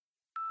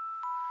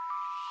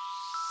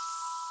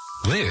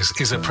This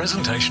is a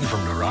presentation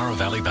from Narara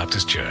Valley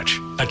Baptist Church,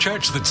 a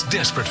church that's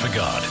desperate for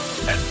God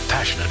and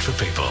passionate for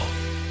people.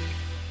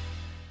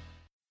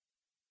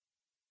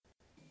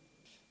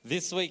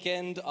 This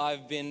weekend,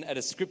 I've been at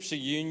a Scripture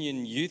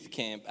Union youth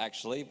camp,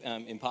 actually,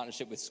 in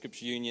partnership with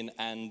Scripture Union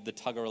and the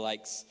Tuggerah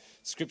Lakes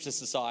Scripture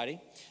Society.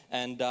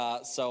 And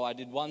so I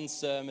did one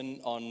sermon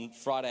on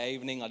Friday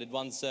evening. I did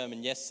one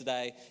sermon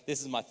yesterday.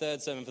 This is my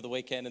third sermon for the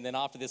weekend. And then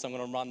after this, I'm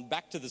going to run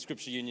back to the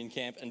Scripture Union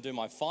camp and do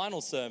my final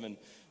sermon,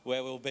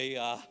 where we'll be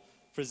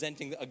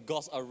presenting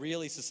a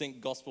really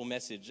succinct gospel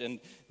message. And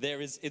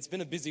it's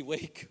been a busy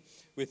week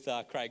with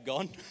Craig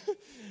gone.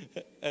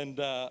 And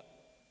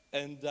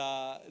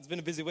it's been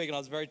a busy week and I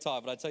was very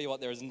tired, but I tell you what,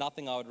 there is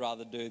nothing I would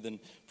rather do than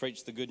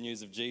preach the good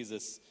news of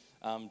Jesus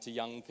to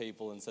young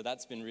people, and so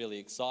that's been really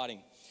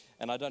exciting.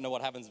 And I don't know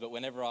what happens, but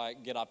whenever I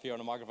get up here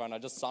on a microphone, I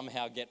just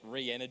somehow get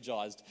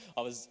re-energized.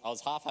 I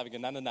was half having a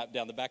nana nap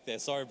down the back there.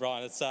 Sorry,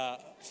 Brian.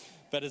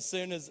 But as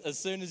soon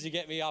as you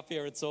get me up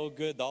here, it's all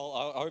good.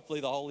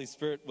 Hopefully the Holy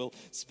Spirit will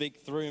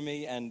speak through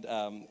me and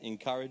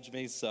encourage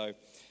me, so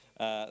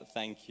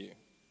thank you.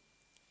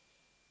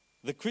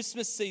 The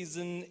Christmas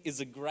season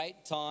is a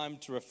great time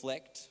to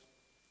reflect,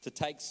 to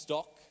take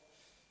stock,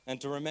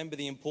 and to remember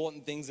the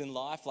important things in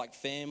life like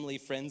family,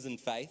 friends, and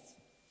faith.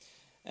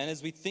 And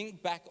as we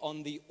think back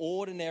on the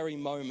ordinary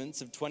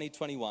moments of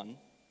 2021,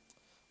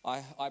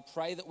 I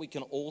pray that we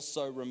can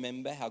also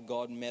remember how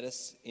God met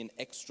us in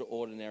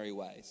extraordinary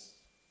ways.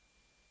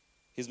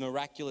 His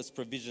miraculous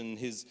provision,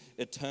 His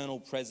eternal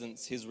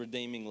presence, His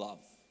redeeming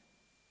love.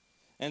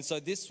 And so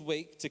this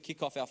week, to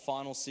kick off our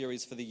final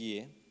series for the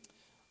year,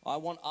 I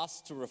want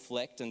us to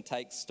reflect and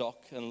take stock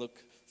and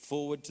look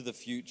forward to the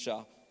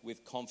future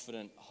with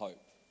confident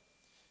hope.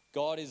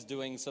 God is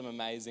doing some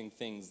amazing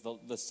things.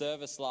 The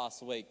service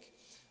last week,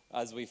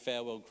 as we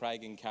farewelled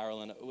Craig and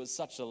Carolyn, it was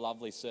such a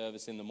lovely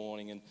service in the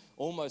morning, and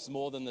almost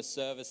more than the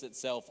service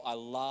itself, I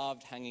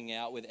loved hanging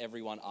out with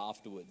everyone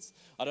afterwards.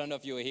 I don't know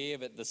if you were here,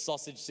 but the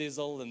sausage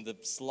sizzle and the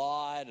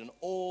slide and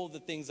all the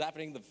things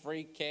happening, the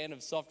free can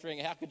of soft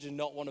drink, how could you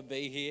not want to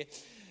be here?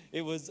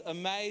 It was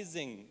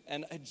amazing,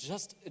 and it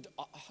just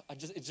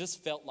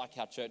felt like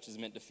how church is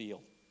meant to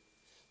feel.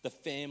 The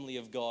family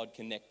of God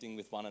connecting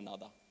with one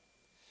another.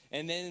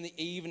 And then in the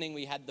evening,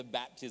 we had the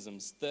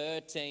baptisms,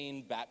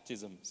 13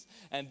 baptisms.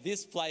 And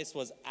this place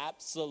was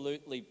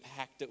absolutely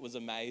packed. It was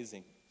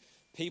amazing.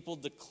 People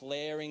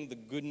declaring the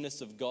goodness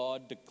of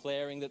God,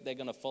 declaring that they're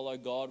going to follow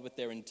God with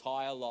their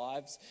entire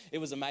lives. It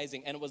was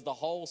amazing. And it was the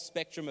whole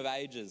spectrum of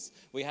ages.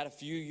 We had a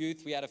few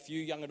youth, we had a few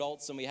young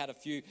adults, and we had a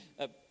few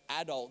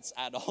adults,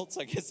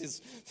 I guess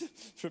is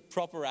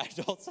proper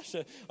adults.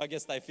 I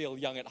guess they feel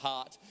young at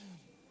heart.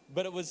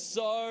 But it was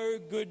so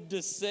good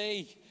to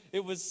see.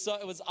 It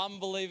was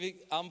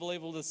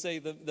unbelievable to see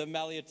the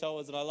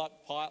Maliatoas, and I like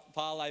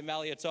Parlay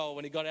Maliatoa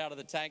when he got out of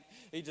the tank.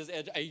 He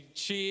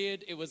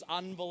cheered. It was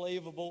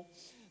unbelievable.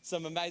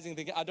 Some amazing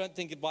things. I don't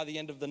think by the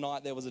end of the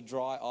night there was a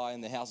dry eye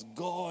in the house.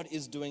 God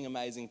is doing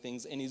amazing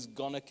things, and He's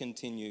going to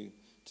continue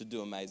to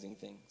do amazing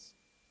things.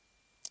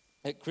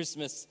 At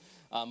Christmas,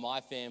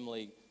 my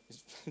family,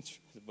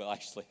 well,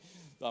 actually,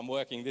 I'm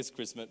working this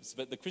Christmas,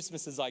 but the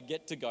Christmases I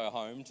get to go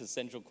home to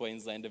central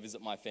Queensland to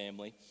visit my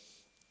family,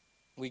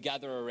 we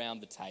gather around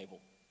the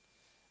table.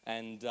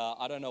 And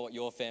I don't know what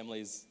your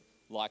family's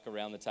like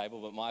around the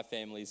table, but my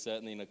family is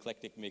certainly an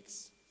eclectic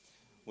mix.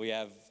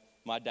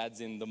 My dad's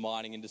in the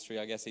mining industry.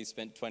 I guess he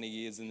spent 20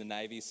 years in the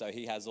Navy, so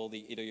he has all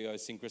the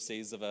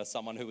idiosyncrasies of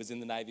someone who was in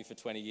the Navy for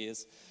 20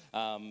 years.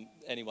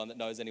 Anyone that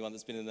knows anyone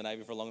that's been in the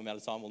Navy for a long amount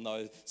of time will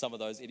know some of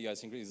those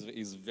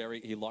idiosyncrasies.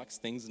 He likes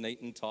things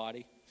neat and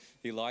tidy.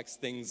 He likes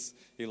things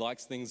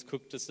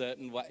cooked a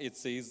certain way.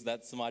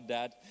 That's my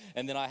dad.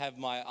 And then I have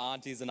my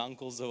aunties and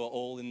uncles who are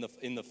all in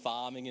the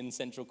farming in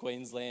central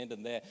Queensland,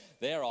 and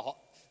they're a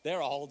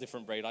whole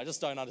different breed. I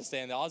just don't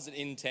understand that. I was an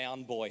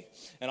in-town boy,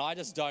 and I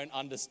just don't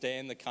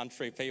understand the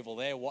country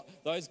people.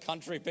 Those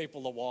country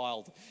people are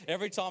wild.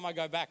 Every time I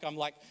go back, I'm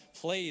like,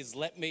 please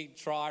let me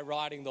try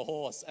riding the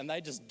horse. And they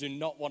just do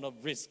not want to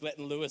risk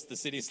letting Lewis, the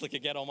city slicker,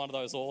 get on one of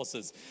those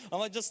horses. I'm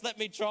like, just let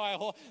me try a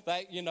horse.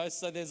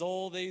 So there's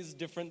all these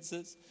differences.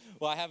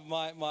 Well, I have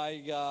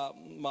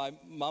my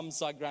mum's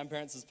side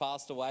grandparents has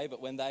passed away,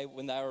 but when they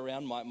were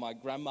around, my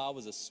grandma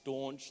was a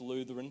staunch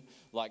Lutheran,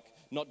 like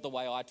not the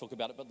way I talk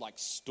about it, but like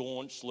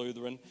staunch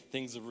Lutheran.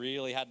 Things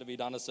really had to be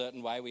done a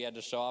certain way. We had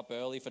to show up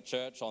early for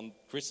church on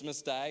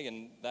Christmas Day,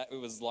 and it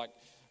was like,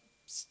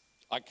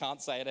 I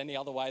can't say it any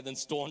other way than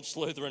staunch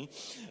Lutheran.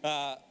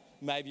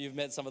 Maybe you've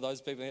met some of those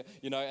people,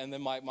 and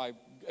then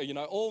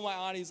all my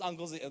aunties,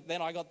 uncles.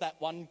 Then I got that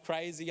one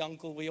crazy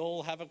uncle. We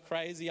all have a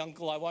crazy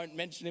uncle. I won't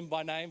mention him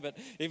by name, but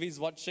if he's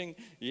watching,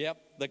 yep,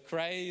 the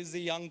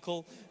crazy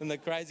uncle and the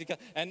crazy.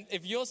 And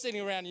if you're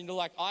sitting around and you're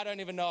like, I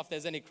don't even know if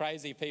there's any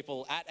crazy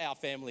people at our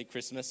family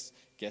Christmas,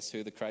 guess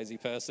who the crazy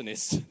person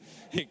is?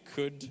 It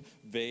could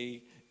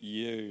be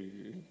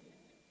you.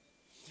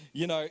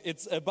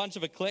 It's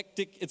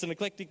an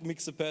eclectic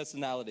mix of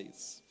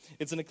personalities.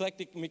 It's an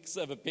eclectic mix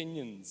of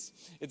opinions.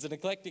 It's an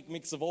eclectic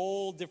mix of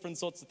all different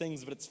sorts of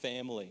things, but it's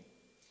family.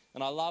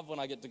 And I love when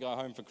I get to go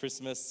home for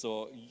Christmas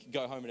or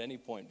go home at any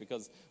point,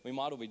 because we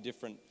might all be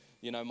different.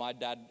 You know, my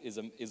dad is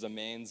a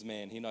man's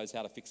man. He knows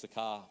how to fix a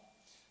car.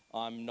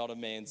 I'm not a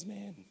man's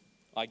man.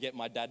 I get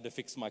my dad to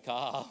fix my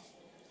car.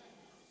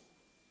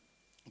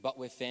 But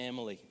we're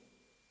family.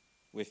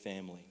 We're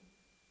family.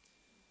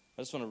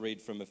 I just want to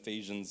read from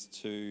Ephesians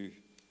 2.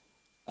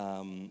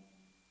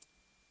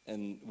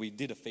 And we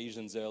did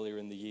Ephesians earlier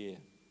in the year,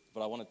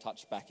 but I want to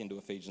touch back into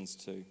Ephesians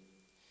 2.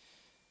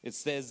 It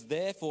says,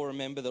 therefore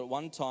remember that at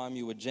one time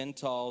you were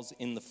Gentiles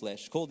in the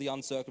flesh, called the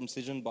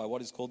uncircumcision by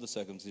what is called the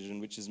circumcision,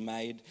 which is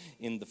made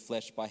in the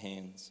flesh by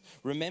hands.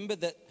 Remember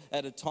that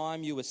at a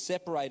time you were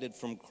separated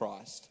from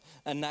Christ,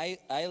 and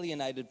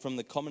alienated from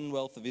the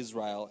commonwealth of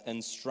Israel,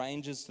 and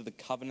strangers to the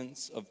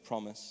covenants of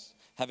promise,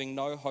 having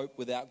no hope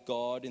without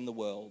God in the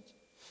world.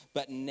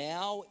 But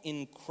now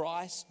in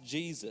Christ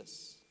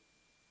Jesus,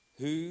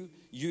 who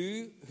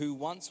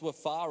once were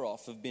far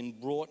off have been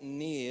brought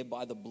near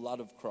by the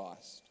blood of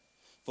Christ.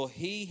 For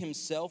he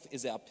himself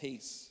is our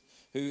peace,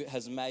 who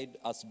has made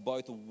us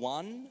both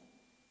one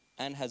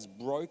and has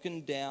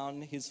broken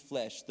down his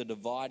flesh, the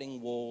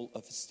dividing wall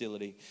of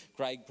hostility.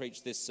 Craig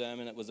preached this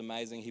sermon. It was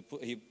amazing.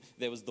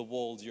 There was the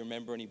wall, do you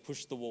remember? And he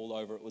pushed the wall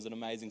over. It was an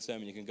amazing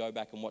sermon. You can go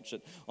back and watch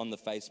it on the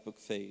Facebook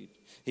feed.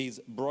 He's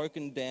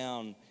broken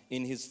down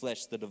in his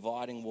flesh the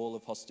dividing wall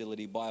of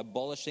hostility by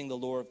abolishing the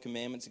law of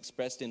commandments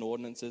expressed in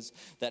ordinances,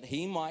 that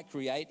he might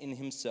create in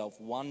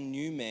himself one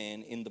new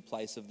man in the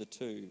place of the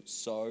two,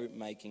 so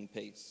making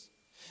peace,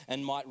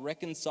 and might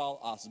reconcile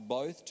us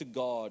both to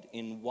God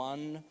in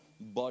one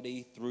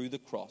body through the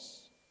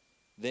cross,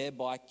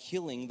 thereby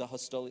killing the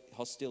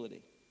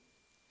hostility.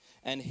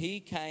 And he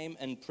came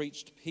and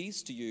preached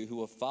peace to you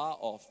who are far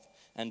off,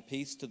 and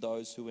peace to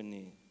those who are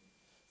near.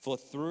 For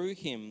through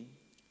him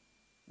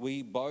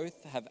we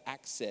both have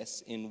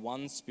access in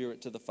one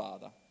spirit to the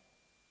Father.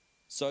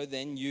 So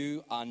then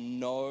you are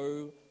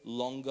no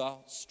longer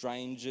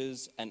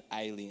strangers and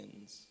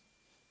aliens,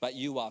 but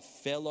you are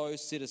fellow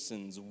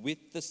citizens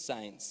with the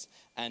saints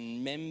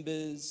and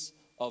members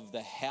of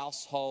the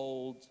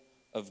household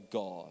of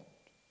God.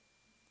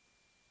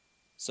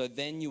 So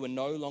then you are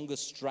no longer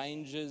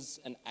strangers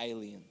and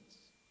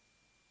aliens,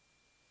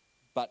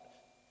 but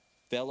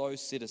fellow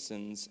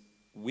citizens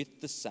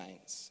with the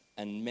saints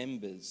and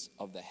members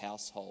of the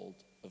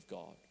household of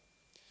God.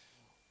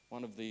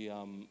 One of the,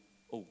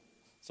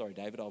 sorry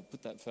David, I'll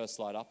put that first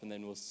slide up and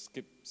then we'll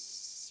skip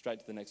straight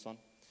to the next one.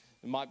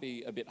 It might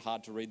be a bit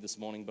hard to read this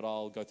morning, but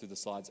I'll go through the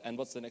slides. And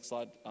what's the next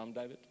slide,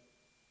 David?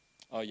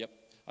 Oh, yep.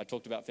 I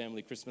talked about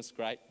family Christmas.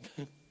 Great.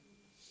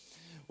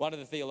 One of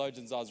the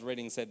theologians I was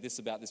reading said this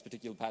about this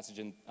particular passage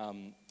in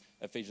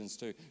Ephesians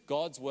 2.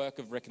 God's work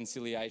of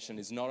reconciliation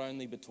is not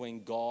only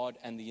between God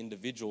and the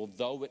individual,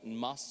 though it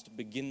must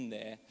begin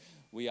there.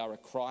 We are a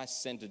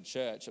Christ-centered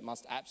church. It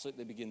must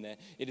absolutely begin there.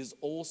 It is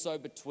also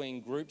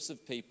between groups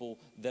of people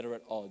that are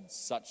at odds,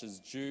 such as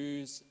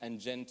Jews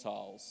and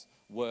Gentiles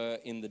were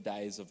in the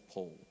days of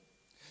Paul.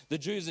 The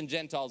Jews and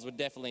Gentiles were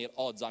definitely at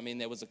odds. I mean,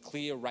 there was a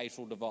clear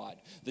racial divide.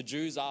 The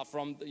Jews are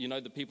from,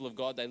 the people of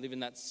God. They live in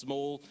that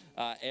small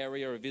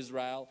area of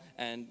Israel.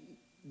 And,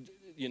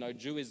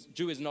 Jew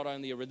is not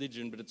only a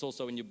religion, but it's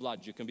also in your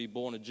blood. You can be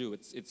born a Jew.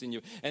 It's in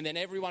you. And then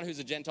everyone who's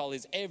a Gentile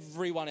is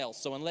everyone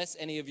else. So unless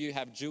any of you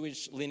have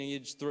Jewish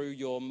lineage through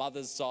your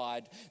mother's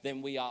side,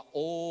 then we are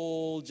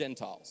all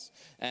Gentiles.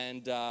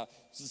 And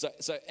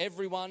so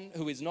everyone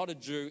who is not a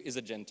Jew is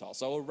a Gentile.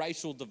 So a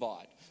racial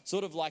divide.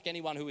 Sort of like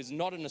anyone who is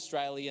not an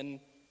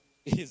Australian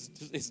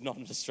is not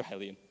an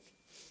Australian.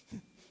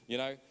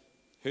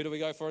 Who do we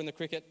go for in the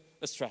cricket?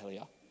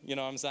 Australia. You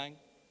know what I'm saying?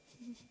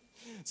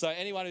 So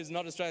anyone who's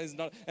not Australian is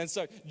not. And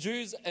so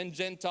Jews and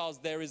Gentiles,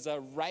 there is a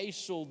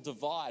racial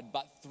divide,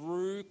 but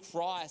through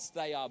Christ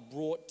they are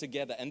brought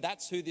together. And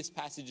that's who this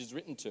passage is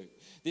written to.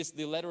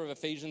 The letter of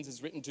Ephesians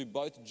is written to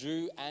both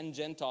Jew and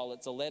Gentile.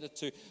 It's a letter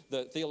to,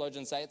 the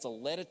theologians say, it's a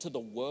letter to the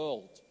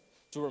world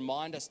to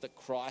remind us that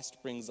Christ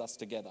brings us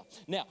together.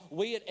 Now,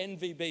 we at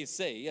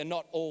NVBC are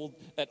not all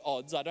at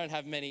odds. I don't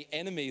have many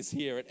enemies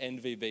here at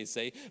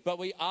NVBC, but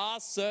we are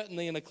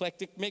certainly an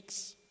eclectic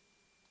mix.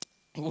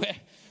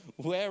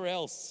 Where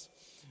else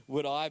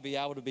would I be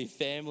able to be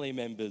family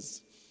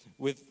members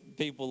with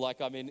people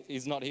like,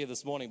 he's not here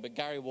this morning, but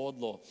Gary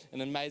Wardlaw,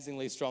 an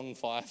amazingly strong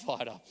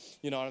firefighter.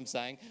 You know what I'm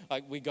saying?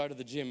 We go to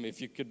the gym,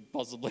 if you could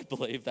possibly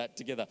believe that,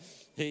 together.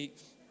 He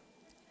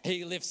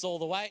lifts all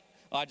the weight.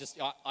 I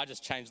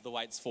just change the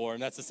weights for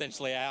him. That's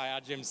essentially how our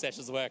gym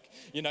sessions work,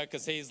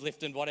 because he's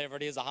lifting whatever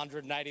it is,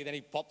 180, then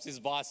he pops his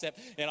bicep,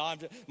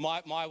 and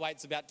my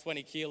weight's about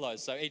 20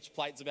 kilos, so each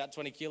plate's about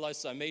 20 kilos,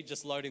 so me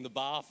just loading the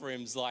bar for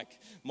him's like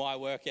my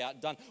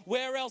workout done.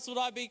 Where else would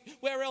I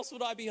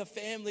be a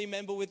family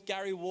member with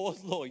Gary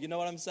Wardlaw? You know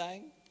what I'm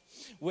saying?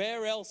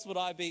 Where else would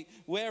I be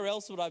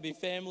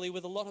family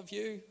with a lot of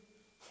you?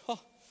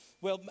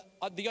 Well,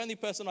 the only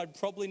person I'd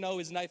probably know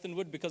is Nathan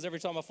Wood, because every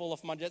time I fall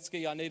off my jet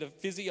ski, I need a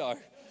physio.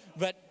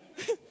 But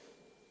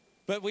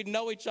we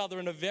know each other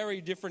in a very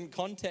different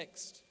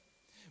context.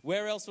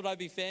 Where else would I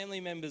be family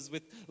members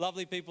with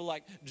lovely people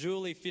like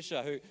Julie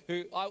Fisher,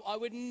 who I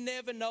would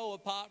never know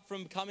apart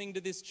from coming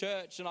to this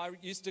church. And I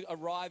used to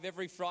arrive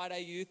every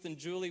Friday youth and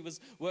Julie was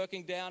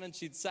working down and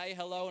she'd say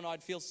hello and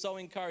I'd feel so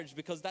encouraged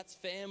because that's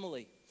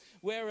family.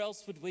 Where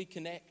else would we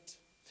connect?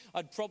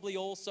 I'd probably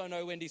also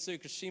know Wendy Sue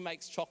because she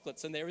makes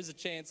chocolates and there is a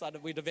chance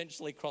we'd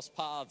eventually cross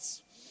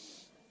paths.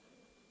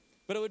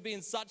 But it would be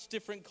in such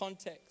different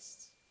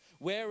contexts.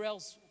 Where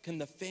else can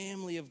the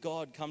family of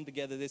God come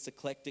together, this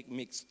eclectic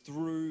mix,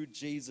 through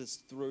Jesus,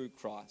 through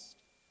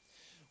Christ?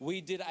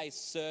 We did a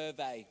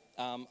survey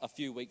a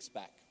few weeks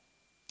back.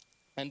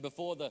 And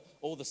before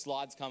all the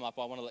slides come up,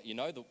 I want to let you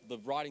know, the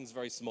writing's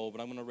very small, but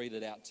I'm going to read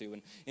it out to you.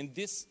 And in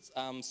this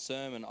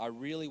sermon, I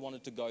really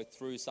wanted to go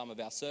through some of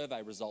our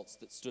survey results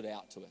that stood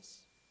out to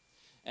us.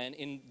 And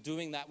in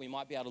doing that, we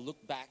might be able to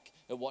look back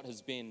at what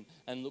has been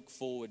and look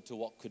forward to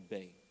what could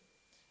be.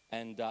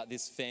 And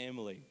this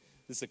family,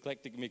 this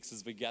eclectic mix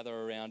as we gather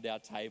around our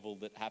table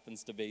that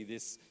happens to be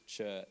this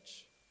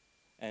church.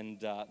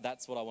 And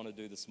that's what I want to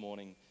do this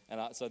morning.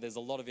 And so there's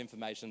a lot of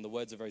information. The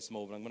words are very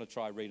small, but I'm going to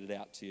try and read it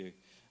out to you.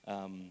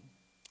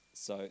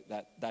 So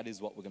that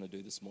is what we're going to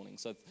do this morning.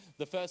 So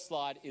the first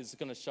slide is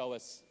going to show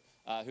us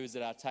who's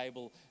at our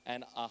table.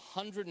 And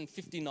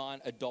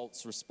 159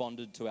 adults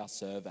responded to our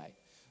survey,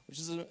 which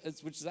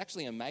is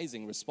actually an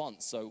amazing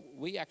response. So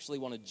we actually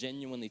want to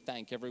genuinely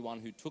thank everyone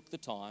who took the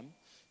time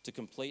to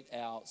complete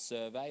our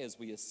survey as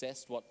we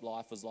assessed what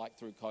life was like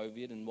through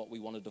COVID and what we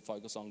wanted to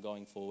focus on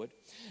going forward.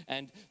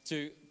 And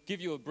to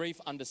give you a brief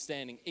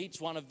understanding,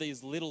 each one of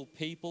these little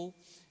people,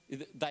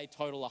 they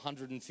total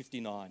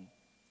 159.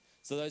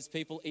 So those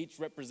people each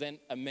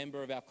represent a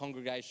member of our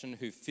congregation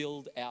who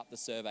filled out the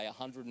survey,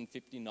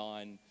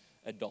 159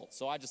 adults.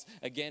 So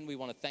we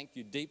want to thank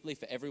you deeply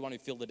for everyone who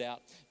filled it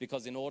out,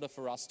 because in order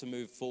for us to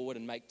move forward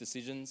and make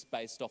decisions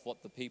based off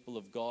what the people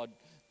of God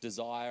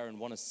desire and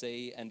want to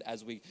see, and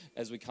as we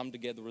come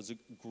together as a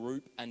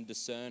group and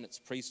discern, it's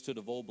priesthood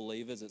of all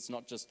believers. It's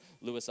not just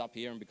Lewis up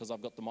here, and because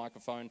I've got the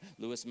microphone,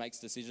 Lewis makes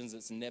decisions.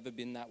 It's never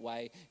been that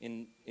way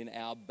in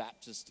our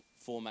Baptist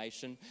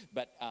formation.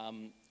 But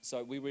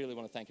so we really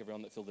want to thank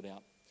everyone that filled it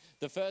out.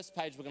 The first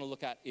page we're going to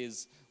look at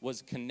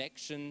was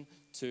connection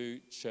to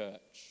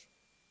church.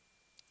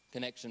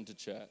 Connection to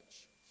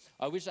church.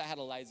 I wish I had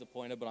a laser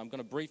pointer, but I'm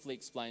going to briefly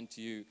explain to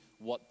you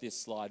what this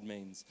slide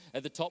means.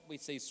 At the top, we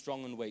see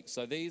strong and weak.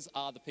 So these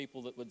are the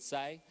people that would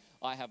say,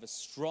 I have a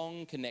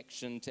strong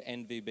connection to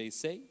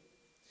NVBC.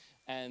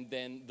 And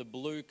then the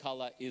blue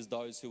color is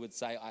those who would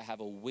say, I have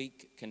a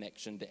weak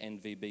connection to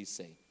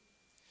NVBC,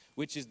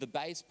 which is the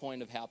base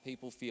point of how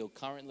people feel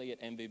currently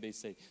at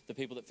NVBC. The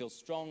people that feel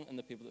strong and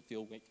the people that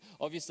feel weak.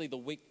 Obviously, the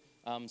weak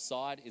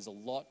side is a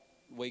lot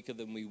weaker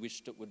than we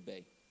wished it would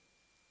be.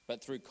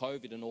 But through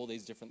COVID and all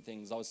these different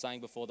things, I was saying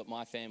before that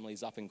my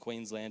family's up in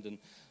Queensland and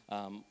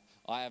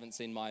I haven't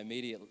seen my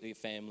immediate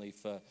family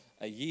for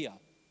a year.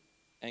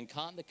 And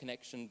can't the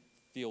connection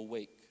feel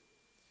weak?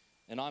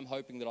 And I'm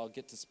hoping that I'll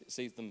get to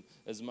see them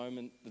the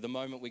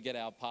moment we get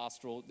our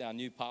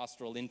new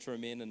pastoral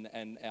interim in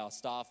and our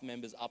staff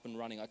members up and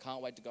running. I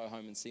can't wait to go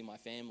home and see my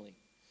family.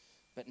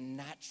 But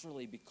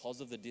naturally,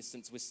 because of the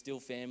distance, we're still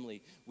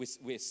family.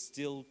 We're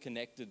still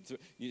connected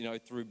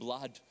through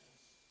blood.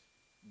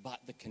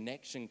 But the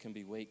connection can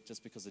be weak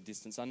just because of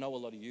distance. I know a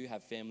lot of you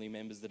have family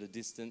members that are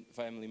distant,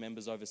 family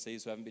members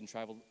overseas who haven't been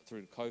traveled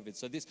through COVID.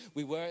 So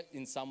we were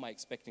in some way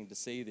expecting to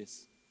see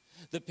this.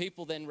 The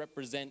people then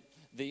represent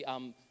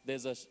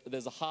there's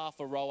a half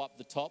a row up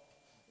the top,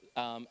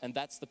 and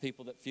that's the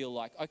people that feel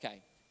like,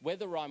 okay,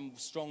 whether I'm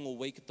strong or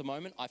weak at the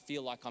moment, I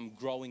feel like I'm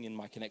growing in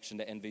my connection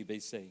to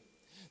NVBC.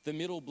 The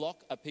middle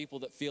block are people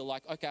that feel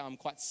like, okay, I'm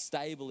quite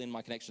stable in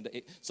my connection to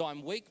it. So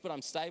I'm weak, but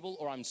I'm stable,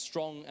 or I'm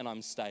strong and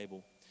I'm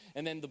stable.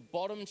 And then the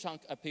bottom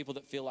chunk are people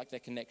that feel like their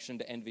connection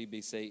to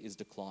NVBC is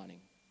declining.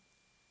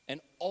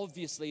 And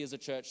obviously, as a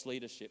church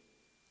leadership,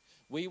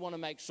 we want to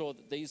make sure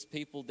that these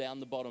people down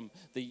the bottom,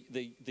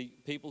 the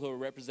people who are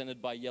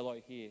represented by yellow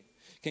here,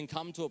 can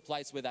come to a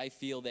place where they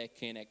feel their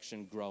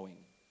connection growing.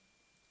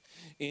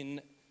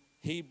 In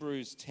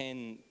Hebrews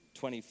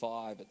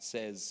 10:25, it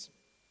says,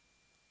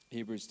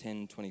 Hebrews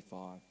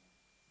 10:25,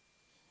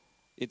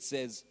 it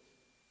says,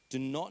 do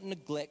not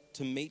neglect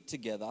to meet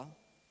together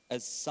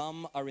as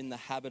some are in the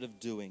habit of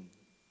doing,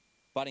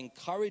 but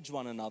encourage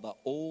one another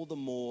all the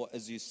more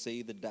as you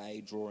see the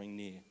day drawing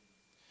near.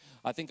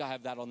 I think I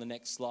have that on the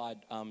next slide,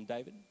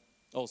 David.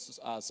 Go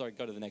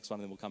to the next one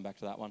and then we'll come back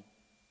to that one.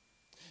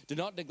 Do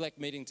not neglect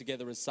meeting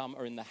together as some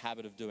are in the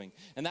habit of doing.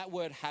 And that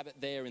word habit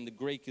there in the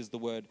Greek is the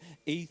word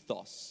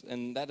ethos.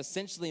 And that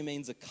essentially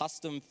means a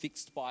custom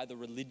fixed by the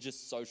religious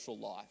social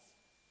life.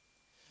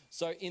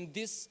 So in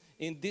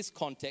this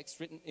context,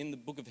 written in the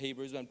book of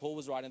Hebrews, when Paul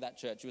was writing that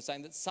church, he was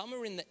saying that some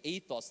are in the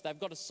ethos. They've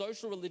got a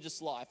social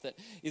religious life that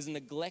is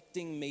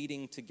neglecting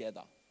meeting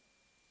together.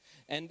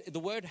 And the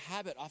word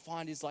habit, I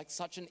find, is like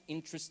such an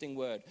interesting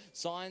word.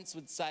 Science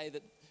would say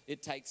that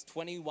it takes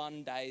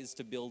 21 days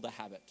to build a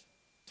habit.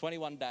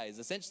 21 days,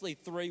 essentially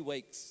 3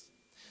 weeks.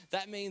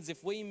 That means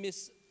if we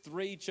miss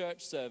 3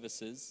 church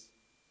services,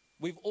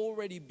 we've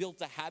already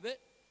built a habit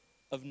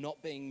of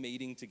not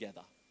meeting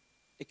together.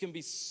 It can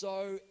be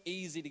so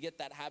easy to get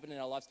that habit in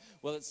our lives.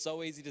 Well, it's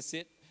so easy to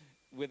sit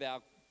with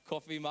our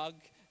coffee mug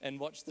and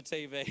watch the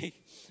TV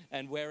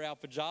and wear our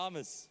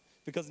pajamas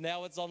because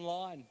now it's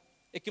online.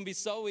 It can be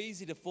so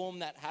easy to form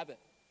that habit.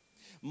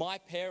 My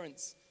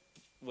parents,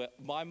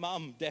 my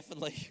mum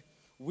definitely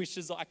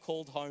wishes I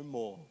called home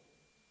more.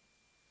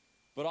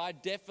 But I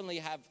definitely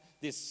have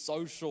this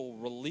social,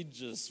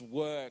 religious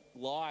work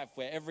life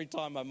where every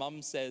time my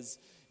mum says,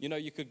 you know,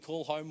 you could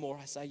call home more,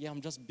 I say, yeah,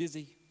 I'm just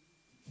busy.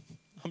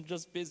 I'm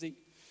just busy.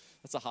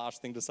 That's a harsh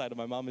thing to say to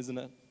my mum, isn't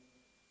it?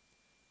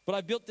 But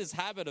I built this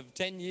habit of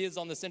 10 years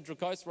on the Central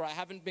Coast where I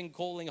haven't been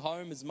calling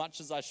home as much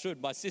as I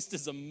should. My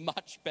sisters are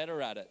much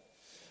better at it.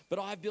 But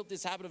I've built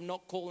this habit of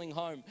not calling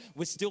home.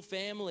 We're still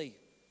family,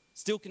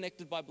 still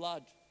connected by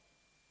blood.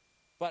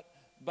 But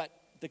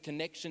the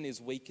connection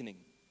is weakening.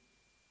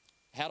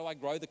 How do I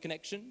grow the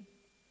connection?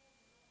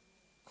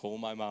 Call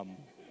my mum.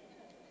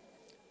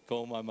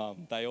 Call my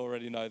mum. They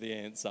already know the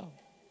answer.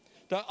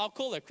 I'll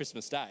call her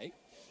Christmas Day.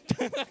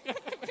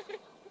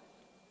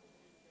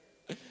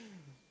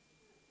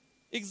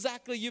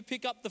 Exactly, you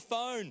pick up the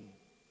phone.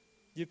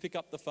 You pick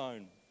up the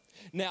phone.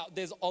 Now,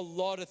 there's a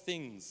lot of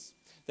things.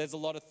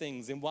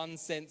 In one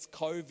sense,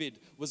 COVID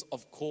was,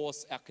 of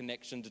course, our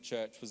connection to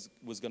church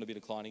was going to be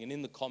declining. And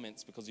in the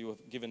comments, because you were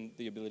given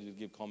the ability to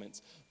give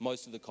comments,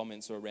 most of the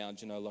comments are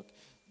around, look,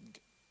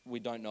 we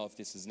don't know if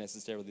this is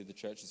necessarily the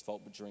church's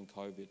fault, but during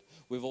COVID.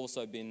 We've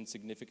also been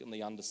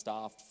significantly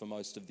understaffed for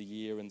most of the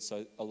year, and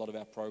so a lot of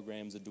our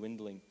programs are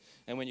dwindling.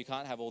 And when you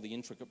can't have all the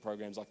intricate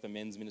programs like the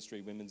men's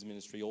ministry, women's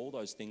ministry, all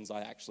those things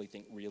I actually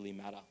think really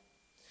matter.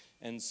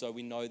 And so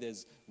we know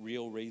there's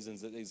real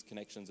reasons that these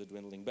connections are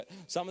dwindling. But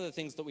some of the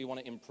things that we want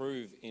to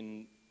improve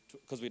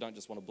because we don't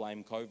just want to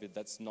blame COVID,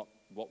 that's not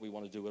what we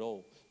want to do at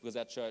all. Because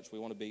our church, we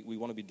want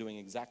to be doing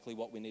exactly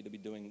what we need to be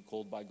doing,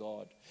 called by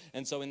God.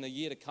 And so in the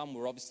year to come,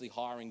 we're obviously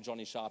hiring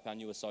Johnny Sharp, our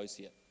new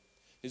associate,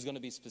 who's going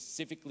to be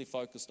specifically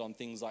focused on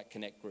things like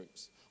connect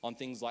groups, on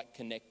things like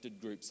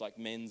connected groups, like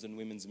men's and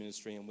women's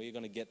ministry, and we're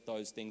going to get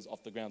those things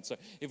off the ground. So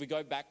if we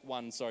go back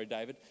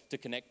David, to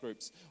connect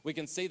groups, we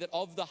can see that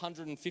of the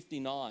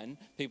 159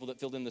 people that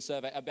filled in the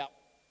survey, about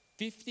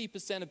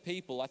 50% of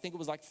people, I think it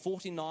was like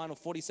 49 or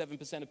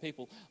 47% of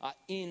people, are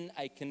in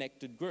a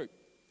connected group,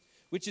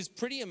 which is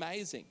pretty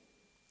amazing.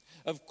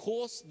 Of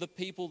course, the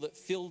people that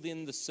filled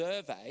in the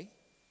survey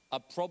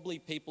are probably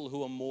people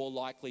who are more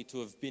likely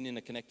to have been in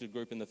a connected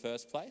group in the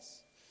first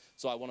place.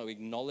 So I want to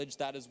acknowledge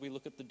that as we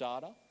look at the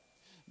data.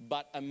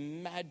 But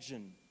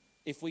imagine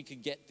if we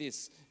could get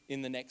this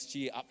in the next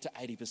year up to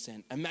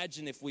 80%.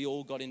 Imagine if we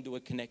all got into a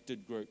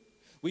connected group.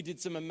 We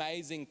did some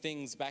amazing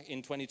things back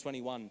in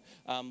 2021,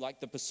 like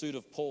the Pursuit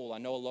of Paul. I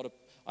know a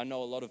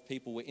lot of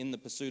people were in the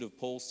Pursuit of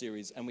Paul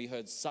series, and we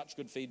heard such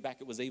good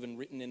feedback. It was even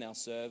written in our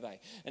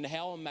survey. And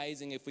how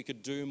amazing if we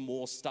could do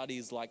more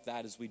studies like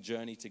that as we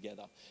journey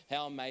together.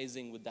 How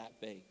amazing would that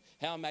be?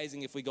 How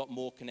amazing if we got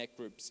more connect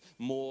groups,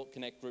 more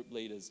connect group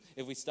leaders,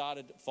 if we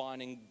started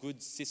finding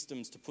good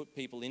systems to put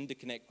people into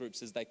connect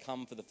groups as they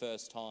come for the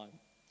first time.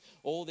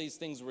 All these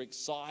things, we're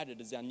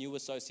excited as our new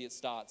associate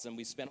starts, and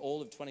we spent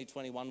all of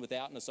 2021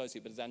 without an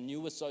associate, but as our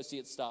new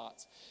associate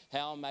starts,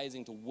 how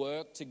amazing to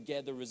work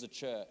together as a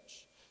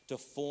church to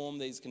form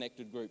these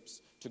connected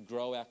groups, to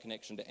grow our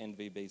connection to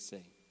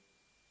NVBC.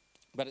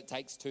 But it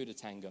takes two to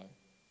tango.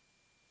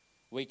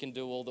 We can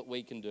do all that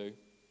we can do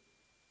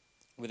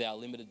with our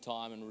limited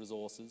time and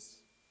resources,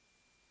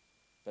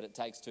 but it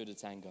takes two to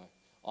tango.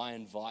 I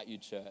invite you,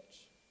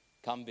 church,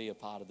 come be a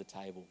part of the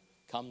table.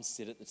 Come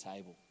sit at the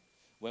table.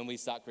 When we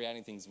start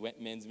creating things,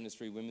 men's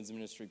ministry, women's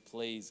ministry,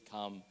 please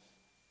come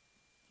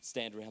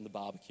stand around the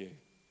barbecue.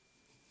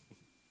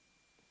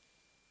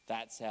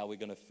 That's how we're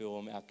going to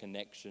form our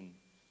connection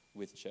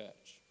with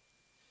church.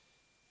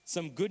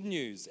 Some good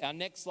news. Our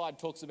next slide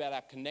talks about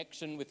our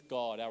connection with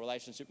God, our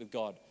relationship with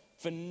God.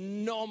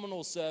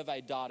 Phenomenal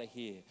survey data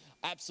here.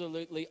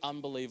 Absolutely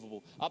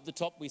unbelievable. Up the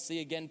top, we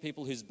see again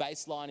people whose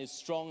baseline is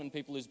strong and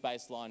people whose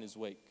baseline is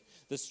weak.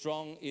 The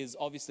strong is,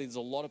 obviously, there's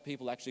a lot of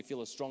people actually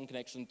feel a strong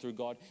connection through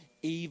God,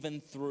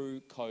 even through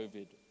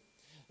COVID.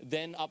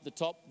 Then up the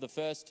top, the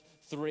first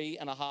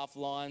 3.5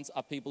 lines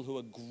are people who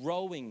are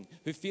growing,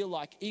 who feel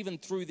like even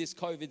through this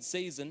COVID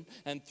season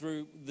and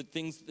through the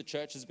things that the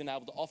church has been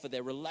able to offer,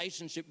 their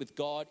relationship with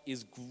God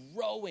is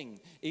growing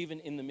even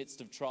in the midst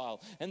of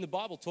trial. And the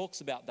Bible talks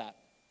about that.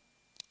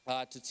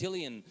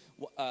 Tertullian,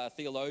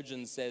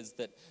 theologian, says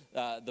that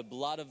the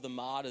blood of the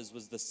martyrs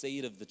was the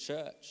seed of the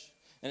church.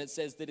 And it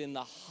says that in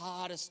the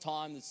hardest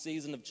time, the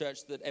season of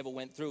church that ever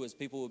went through, as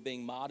people were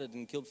being martyred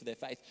and killed for their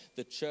faith,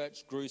 the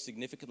church grew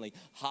significantly.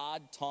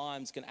 Hard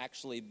times can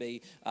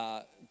actually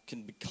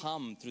can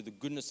become, through the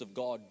goodness of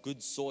God,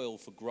 good soil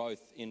for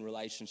growth in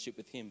relationship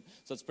with Him.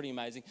 So it's pretty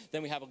amazing.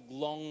 Then we have a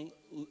long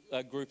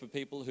group of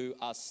people who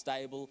are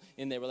stable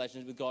in their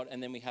relationship with God.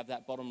 And then we have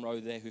that bottom row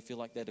there who feel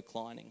like they're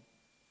declining.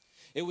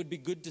 It would be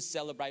good to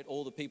celebrate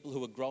all the people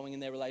who are growing in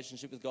their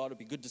relationship with God. It would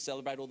be good to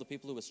celebrate all the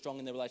people who are strong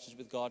in their relationship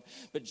with God.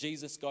 But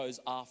Jesus goes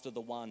after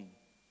the one.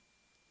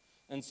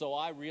 And so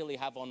I really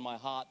have on my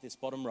heart this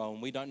bottom row,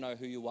 and we don't know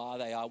who you are.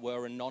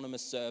 Were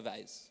anonymous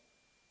surveys.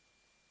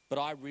 But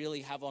I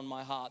really have on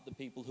my heart the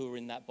people who are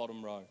in that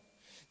bottom row.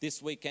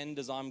 This weekend,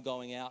 as I'm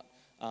going out,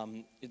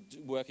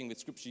 working with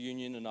Scripture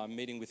Union, and I'm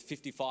meeting with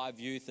 55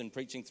 youth and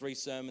preaching 3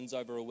 sermons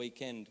over a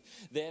weekend,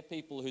 they're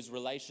people whose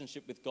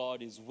relationship with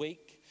God is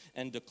weak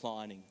and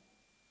declining.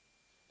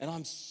 And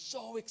I'm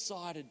so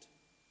excited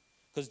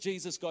because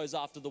Jesus goes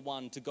after the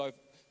one to go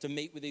to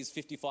meet with these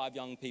 55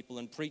 young people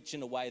and preach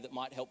in a way that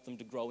might help them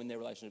to grow in their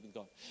relationship with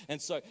God.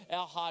 And so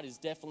our heart is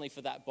definitely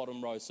for that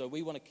bottom row. So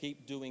we want to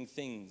keep doing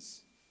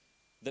things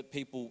that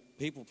people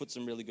put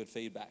some really good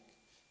feedback.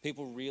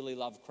 People really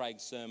loved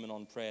Craig's sermon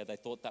on prayer. They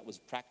thought that was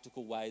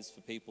practical ways for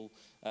people,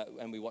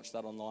 and we watched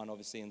that online,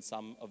 obviously, and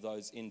some of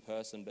those in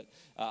person. But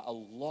a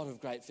lot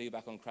of great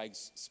feedback on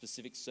Craig's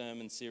specific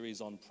sermon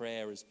series on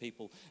prayer as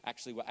people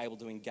actually were able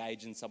to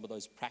engage in some of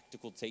those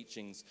practical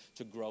teachings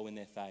to grow in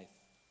their faith.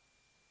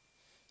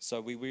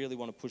 So we really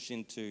want to push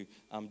into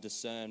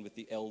discern with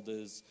the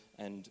elders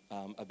and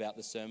about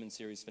the sermon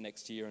series for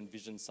next year, and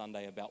Vision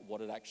Sunday about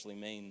what it actually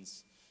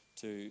means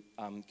to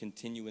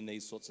continue in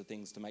these sorts of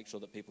things to make sure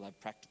that people have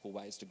practical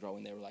ways to grow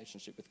in their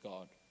relationship with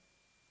God.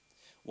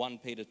 1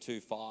 Peter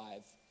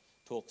 2:5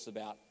 talks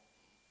about,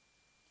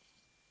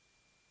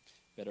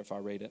 better if I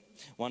read it.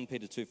 1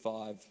 Peter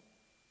 2:5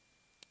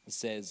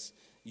 says,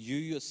 "You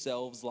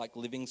yourselves, like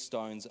living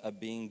stones, are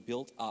being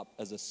built up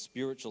as a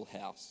spiritual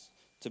house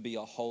to be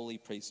a holy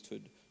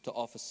priesthood, to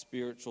offer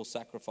spiritual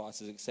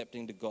sacrifices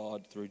accepting to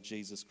God through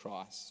Jesus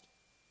Christ."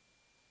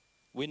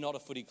 We're not a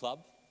footy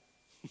club,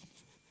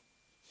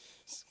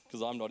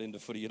 because I'm not into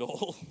footy at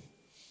all.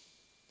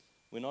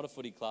 We're not a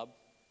footy club.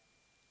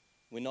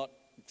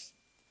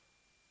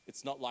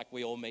 It's not like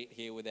we all meet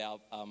here with our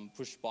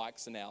push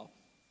bikes and our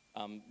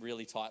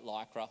really tight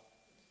lycra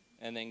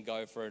and then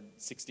go for a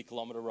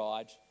 60-kilometre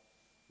ride.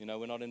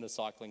 We're not in a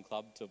cycling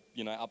club to,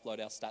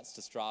 upload our stats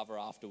to Strava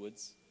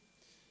afterwards.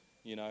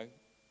 We're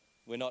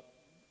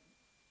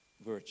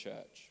a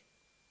church.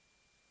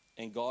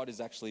 And God is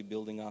actually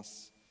building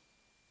us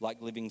like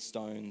living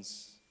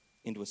stones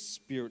into a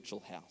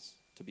spiritual house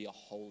to be a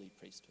holy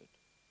priesthood.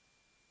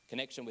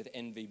 Connection with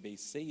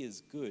NVBC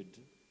is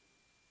good,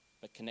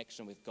 but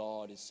connection with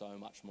God is so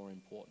much more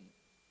important.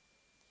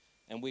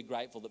 And we're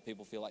grateful that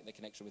people feel like their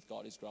connection with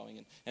God is growing.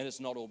 And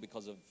it's not all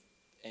because of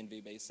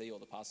NVBC or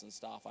the pastors and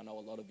staff. I know a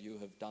lot of you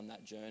have done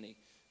that journey.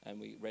 And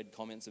we read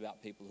comments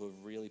about people who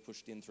have really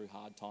pushed in through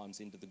hard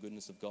times into the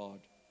goodness of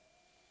God.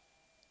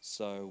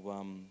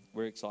 So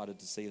we're excited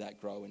to see that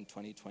grow in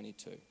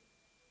 2022.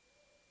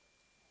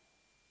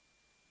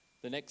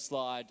 The next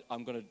slide,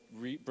 I'm going to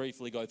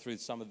briefly go through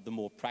some of the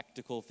more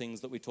practical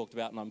things that we talked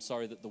about, and I'm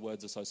sorry that the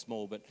words are so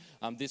small, but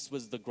this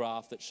was the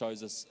graph that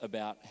shows us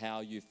about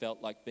how you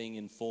felt like being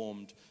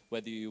informed,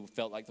 whether you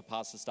felt like the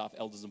pastor, staff,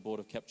 elders and board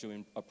have kept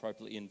you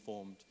appropriately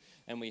informed.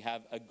 And we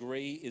have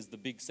agree is the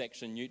big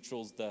section,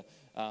 neutral's the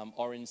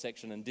orange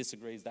section, and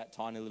disagree is that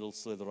tiny little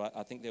slither.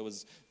 I think there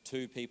was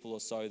 2 people or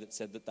so that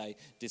said that they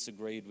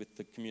disagreed with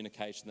the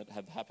communication that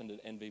have happened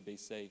at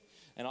NVBC.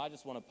 And I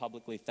just want to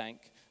publicly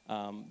thank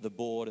the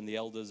board and the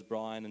elders,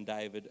 Brian and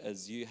David,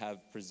 as you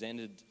have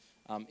presented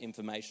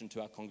information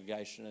to our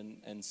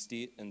congregation and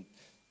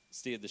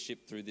steered the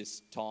ship through this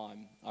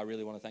time. I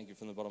really want to thank you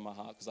from the bottom of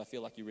my heart, because I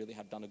feel like you really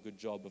have done a good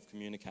job of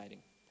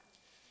communicating.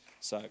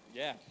 So,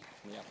 yeah.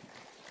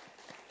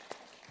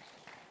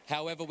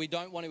 However, we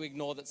don't want to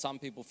ignore that some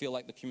people feel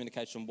like the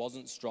communication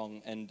wasn't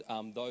strong, and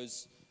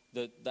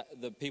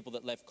the people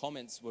that left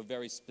comments were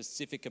very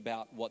specific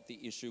about what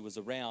the issue was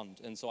around,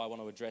 and so I want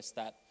to address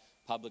that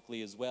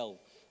publicly as well.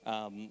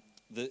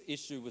 The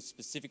issue was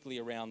specifically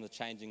around the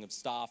changing of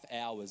staff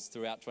hours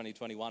throughout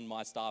 2021.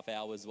 My staff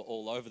hours were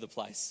all over the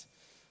place.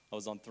 I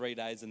was on 3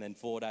 days and then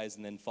 4 days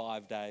and then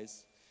 5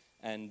 days,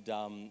 and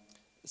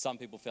some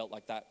people felt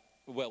like that,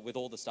 well, with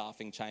all the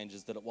staffing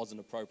changes, that it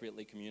wasn't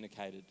appropriately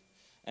communicated.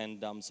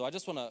 And so I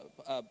just want to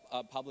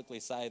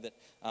publicly say that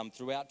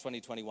throughout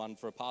 2021,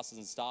 for a pastors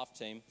and staff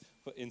team,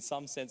 in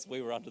some sense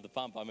we were under the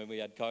pump. I mean, we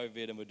had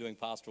COVID and we're doing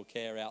pastoral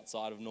care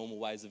outside of normal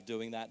ways of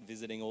doing that,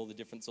 visiting all the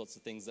different sorts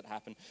of things that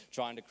happen,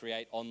 trying to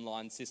create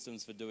online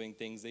systems for doing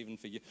things, even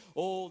for you,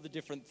 all the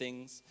different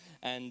things.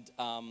 And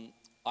so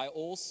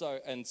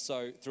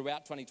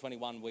throughout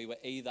 2021, we were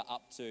either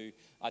up to,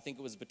 I think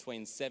it was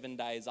between 7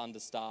 days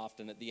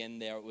understaffed, and at the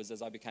end there it was,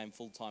 as I became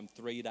full-time,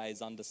 3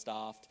 days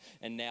understaffed,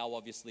 and now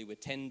obviously we're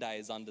 10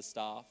 days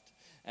understaffed.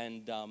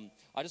 And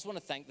I just want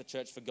to thank the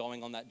church for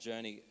going on that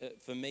journey.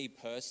 For me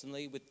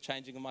personally, with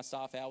changing of my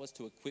staff hours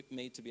to equip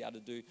me to be able to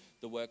do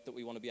the work that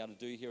we want to be able to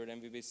do here at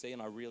NVBC,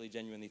 and I really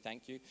genuinely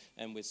thank you,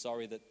 and we're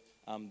sorry that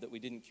we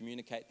didn't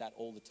communicate that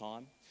all the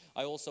time.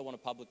 I also want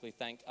to publicly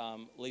thank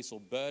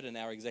Liesl Burden,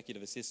 our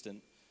executive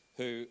assistant,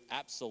 who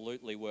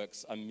absolutely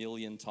works a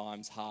million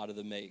times harder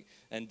than me.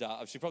 And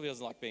she probably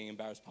doesn't like being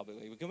embarrassed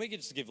publicly. But can we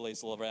just give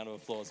Liesl a round of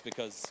applause,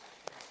 because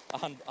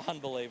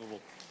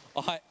unbelievable.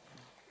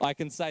 I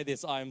can say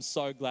this, I am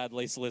so glad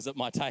Liesl is at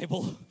my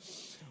table.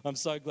 I'm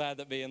so glad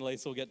that me and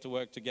Liesl get to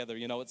work together.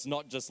 It's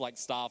not just like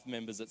staff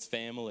members, it's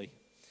family.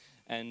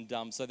 And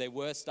so there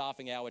were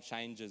staffing hour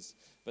changes,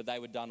 but they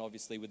were done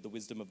obviously with the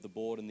wisdom of the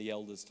board and the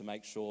elders to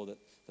make sure that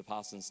the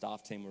pastor and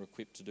staff team were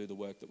equipped to do the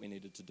work that we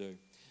needed to do.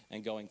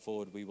 And going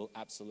forward, we will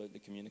absolutely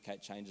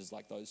communicate changes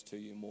like those to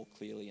you more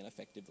clearly and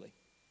effectively.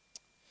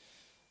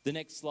 The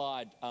next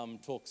slide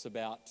talks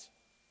about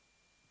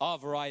a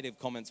variety of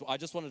comments. I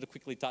just wanted to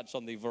quickly touch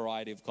on the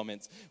variety of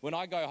comments. When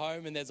I go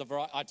home and there's a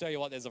variety, I tell you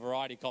what, there's a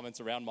variety of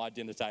comments around my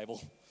dinner table.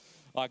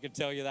 I can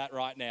tell you that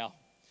right now.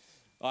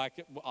 I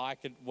could,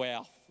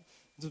 wow.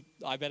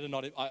 I better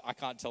not, I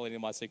can't tell any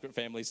of my secret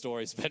family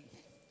stories, but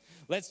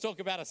let's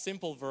talk about a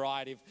simple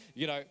variety of,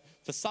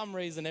 for some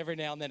reason every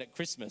now and then at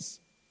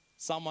Christmas,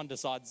 someone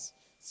decides,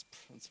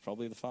 it's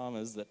probably the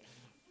farmers, that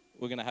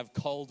we're going to have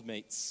cold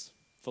meats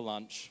for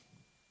lunch.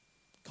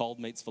 Cold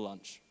meats for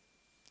lunch.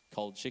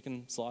 Cold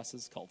chicken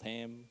slices, cold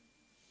ham.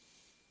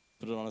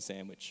 Put it on a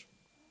sandwich.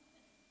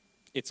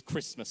 It's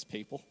Christmas,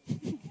 people.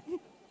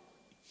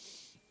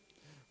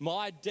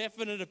 My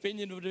definite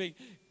opinion would be,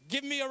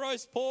 give me a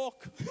roast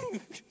pork.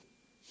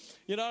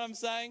 You know what I'm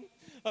saying?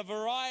 A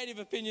variety of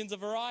opinions, a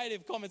variety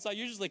of comments. I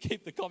usually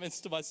keep the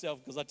comments to myself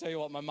because I tell you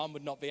what, my mum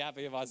would not be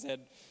happy if I said,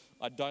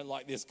 I don't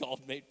like this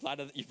cold meat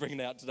platter that you're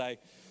bringing out today.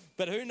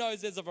 But who knows,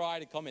 there's a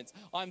variety of comments.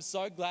 I'm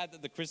so glad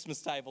that the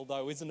Christmas table,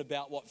 though, isn't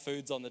about what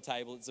food's on the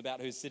table. It's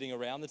about who's sitting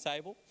around the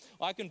table.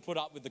 I can put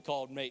up with the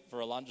cold meat for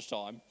a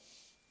lunchtime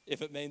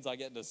if it means I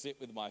get to sit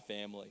with my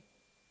family.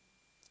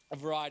 A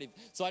variety.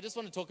 So I just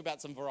want to talk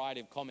about some variety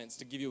of comments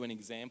to give you an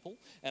example.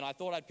 And I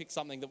thought I'd pick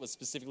something that was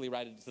specifically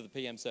related to the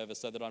PM service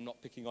so that I'm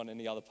not picking on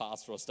any other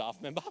pastor or staff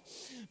member.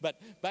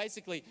 But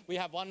basically, we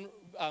have one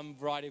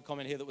variety of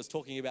comment here that was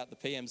talking about the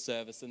PM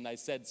service, and they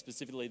said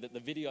specifically that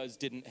the videos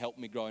didn't help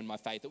me grow in my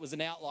faith. It was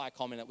an outlier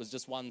comment. It was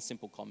just one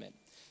simple comment.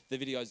 The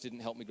videos didn't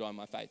help me grow in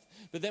my faith.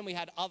 But then we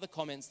had other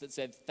comments that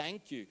said,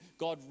 thank you.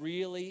 God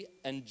really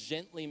and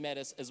gently met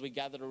us as we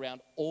gathered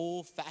around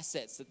all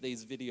facets that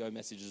these video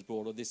messages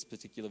brought, or this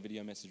particular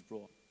video message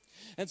brought.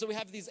 And so we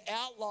have these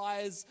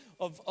outliers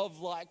of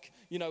like,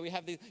 we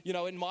have the,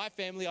 in my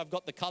family, I've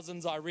got the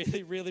cousins I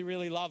really, really,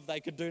 really love. They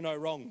could do no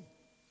wrong.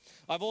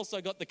 I've also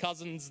got the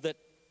cousins that,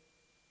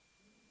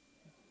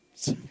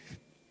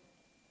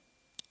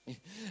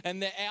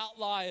 and they're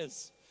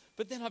outliers.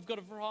 But then I've got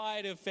a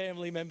variety of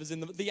family members in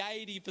the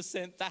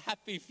 80%, the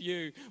happy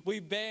few. We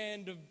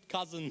band of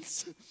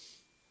cousins,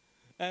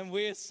 and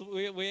we're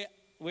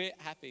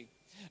happy.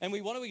 And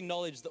we want to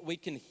acknowledge that we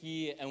can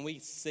hear and we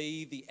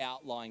see the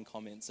outlying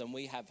comments, and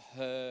we have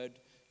heard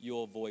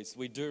your voice.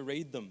 We do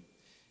read them.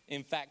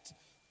 In fact,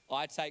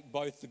 I take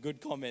both the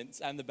good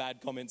comments and the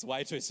bad comments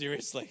way too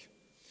seriously.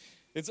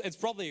 It's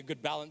probably a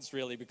good balance,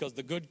 really, because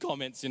the good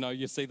comments,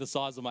 you see the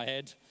size of my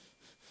head.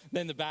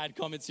 Then the bad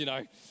comments,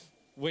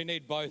 we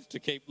need both to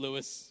keep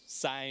Lewis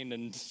sane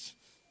and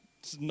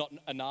not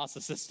a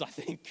narcissist, I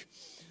think.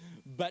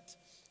 But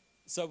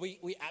so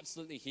we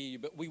absolutely hear you.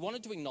 But we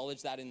wanted to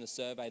acknowledge that in the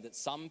survey, that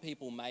some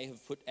people may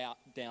have put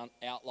down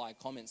outlier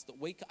comments that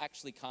we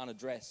actually can't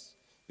address,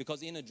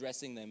 because in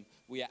addressing them,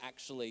 we are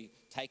actually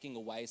taking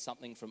away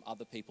something from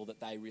other people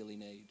that they really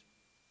need.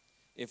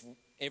 If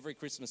every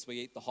Christmas we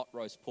eat the hot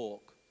roast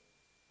pork,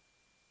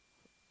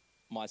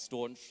 my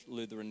staunch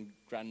Lutheran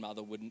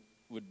grandmother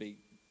would be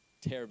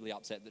terribly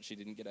upset that she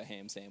didn't get a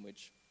ham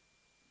sandwich.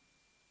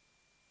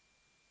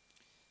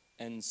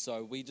 And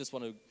so we just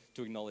want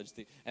to acknowledge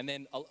and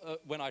then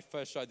when I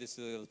first showed this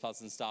to the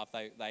pastors and staff,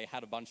 they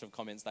had a bunch of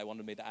comments they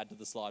wanted me to add to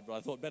the slide, but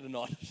I thought better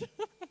not.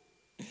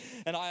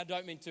 And I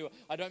don't mean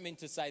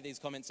to say these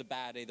comments are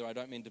bad either. I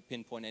don't mean to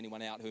pinpoint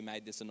anyone out who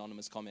made this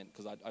anonymous comment,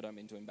 because I don't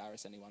mean to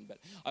embarrass anyone,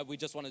 but we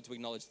just wanted to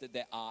acknowledge that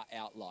there are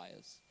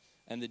outliers,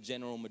 and the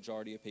general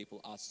majority of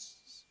people are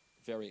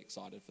very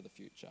excited for the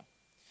future.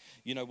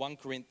 1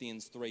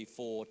 Corinthians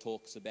 3:4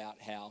 talks about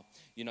how,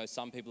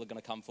 some people are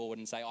going to come forward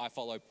and say, I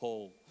follow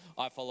Paul,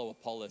 I follow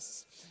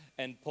Apollos.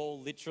 And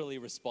Paul literally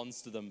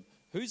responds to them,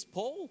 who's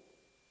Paul?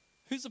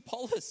 Who's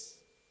Apollos?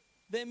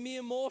 They're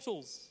mere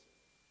mortals.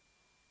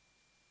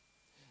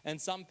 And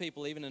some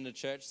people, even in a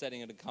church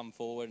setting, are to come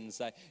forward and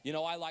say,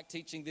 I like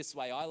teaching this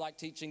way, I like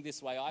teaching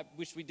this way, I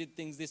wish we did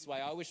things this way,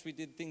 I wish we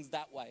did things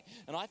that way.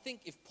 And I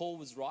think if Paul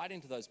was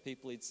writing to those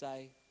people, he'd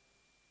say,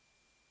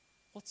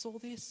 what's all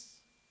this?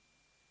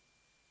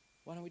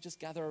 Why don't we just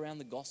gather around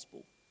the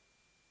gospel,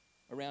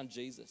 around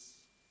Jesus?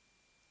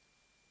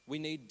 We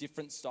need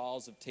different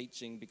styles of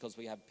teaching because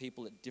we have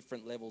people at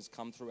different levels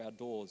come through our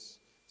doors.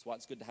 That's why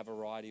it's good to have a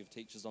variety of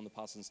teachers on the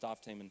pastor and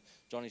staff team. And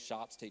Johnny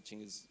Sharp's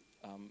teaching is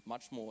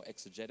much more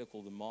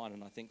exegetical than mine,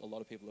 and I think a lot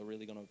of people are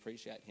really going to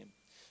appreciate him.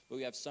 But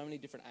we have so many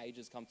different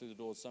ages come through the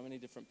doors, so many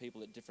different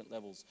people at different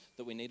levels,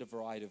 that we need a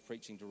variety of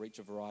preaching to reach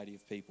a variety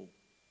of people.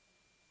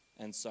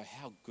 And so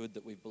how good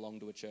that we belong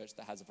to a church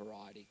that has a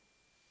variety.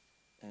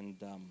 And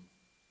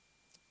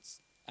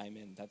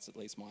amen, that's at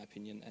least my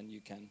opinion, and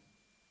you can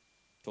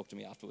talk to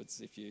me afterwards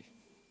if you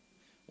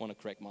want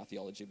to correct my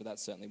theology, but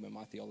that's certainly where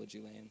my theology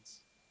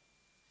lands.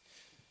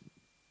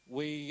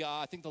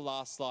 I think the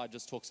last slide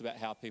just talks about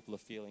how people are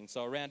feeling.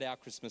 So around our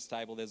Christmas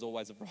table, there's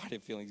always a variety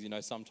of feelings.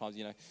 Sometimes,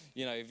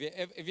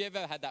 if you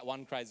ever had that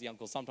one crazy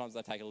uncle, sometimes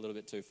they take it a little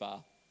bit too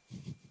far.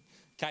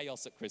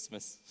 Chaos at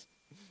Christmas,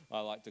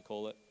 I like to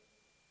call it.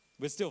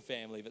 We're still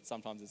family, but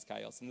sometimes it's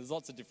chaos. And there's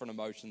lots of different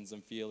emotions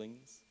and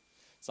feelings.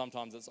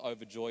 Sometimes it's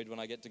overjoyed when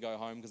I get to go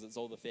home because it's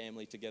all the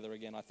family together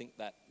again. I think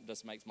that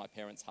just makes my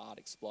parents' heart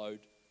explode.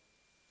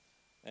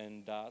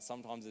 And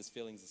sometimes there's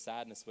feelings of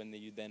sadness when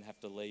you then have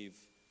to leave.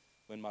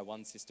 When my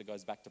one sister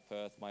goes back to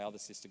Perth, my other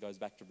sister goes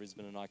back to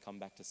Brisbane, and I come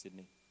back to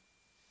Sydney.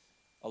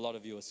 A lot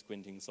of you are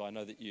squinting, so I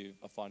know that you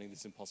are finding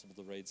this impossible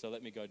to read. So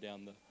let me go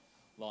down the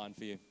line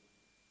for you.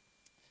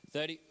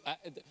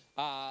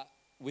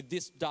 With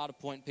this data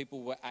point,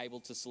 people were able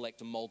to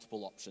select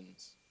multiple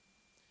options.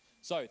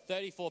 So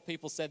 34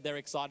 people said they're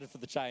excited for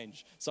the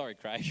change. Sorry,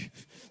 Craig.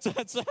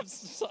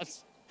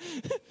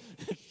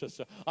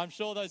 I'm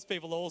sure those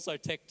people also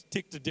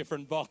ticked a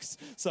different box.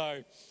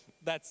 So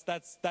that's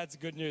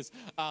good news.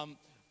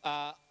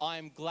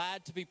 I'm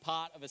glad to be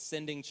part of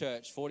Ascending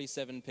Church.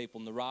 47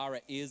 people. Narara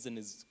is and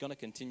is going to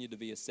continue to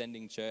be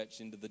Ascending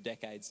Church into the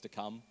decades to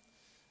come.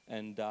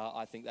 And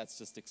I think that's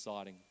just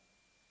exciting.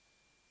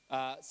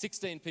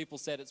 16 people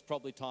said it's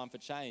probably time for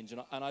change.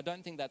 And I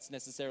don't think that's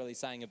necessarily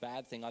saying a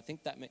bad thing. I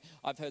think that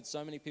I've heard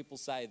so many people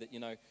say that,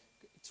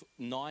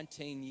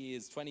 19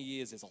 years, 20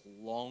 years is a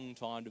long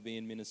time to be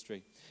in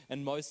ministry.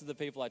 And most of the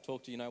people I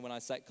talk to, when I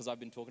say, because I've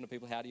been talking to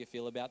people, how do you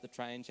feel about the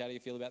change? How do you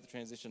feel about the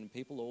transition? And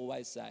people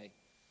always say,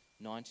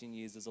 19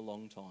 years is a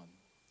long time.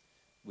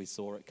 We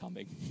saw it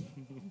coming.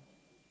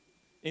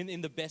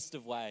 in the best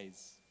of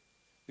ways.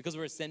 Because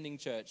we're Ascending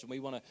Church and we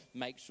want to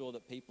make sure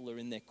that people are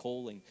in their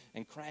calling.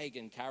 And Craig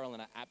and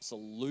Carolyn are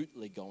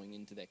absolutely going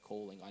into their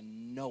calling. I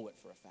know it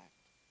for a fact.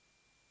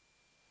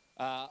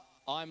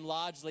 I'm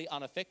largely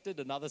unaffected.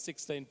 Another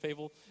 16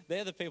 people.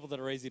 They're the people that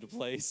are easy to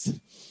please.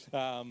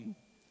 A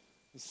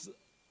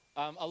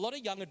lot of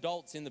young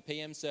adults in the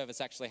PM service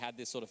actually had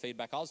this sort of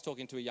feedback. I was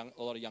talking to a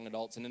lot of young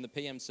adults, and in the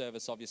PM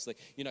service, obviously,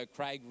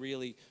 Craig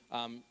really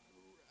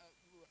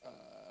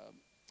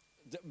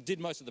did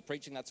most of the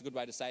preaching. That's a good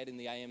way to say it in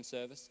the AM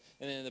service.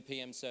 And then in the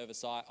PM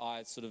service,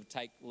 I sort of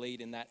take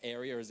lead in that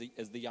area as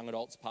the young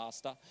adults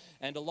pastor.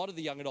 And a lot of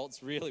the young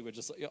adults really were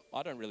just,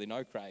 I don't really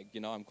know Craig.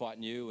 I'm quite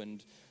new.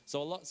 And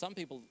so some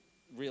people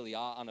really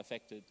are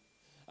unaffected.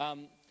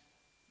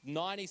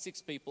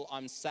 96 people,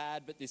 I'm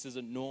sad, but this is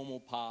a normal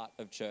part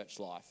of church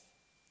life.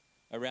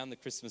 Around the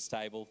Christmas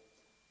table,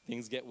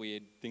 things get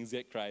weird, things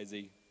get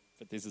crazy,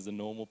 but this is a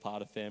normal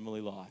part of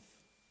family life.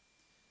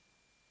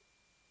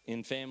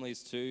 In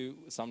families too,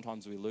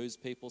 sometimes we lose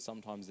people,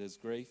 sometimes there's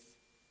grief.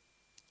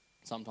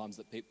 Sometimes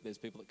there's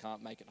people that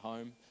can't make it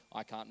home.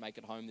 I can't make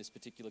it home this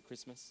particular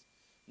Christmas.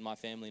 And my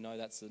family know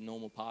that's a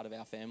normal part of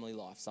our family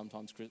life.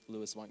 Sometimes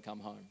Lewis won't come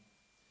home.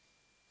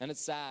 And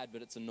it's sad,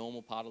 but it's a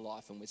normal part of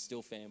life and we're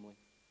still family.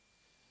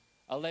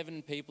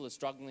 11 people are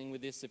struggling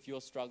with this, if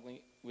you're struggling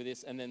with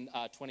this, and then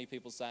 20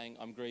 people saying,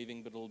 I'm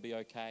grieving, but it'll be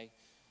okay.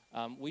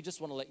 We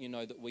just want to let you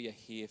know that we are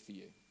here for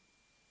you.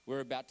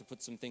 We're about to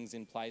put some things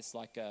in place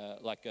like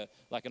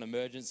an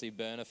emergency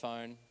burner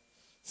phone,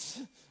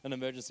 an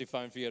emergency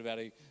phone for you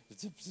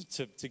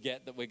to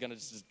get that we're going to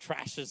just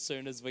trash as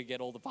soon as we get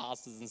all the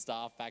pastors and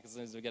staff back, as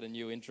soon as we get a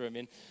new interim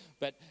in.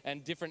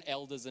 And different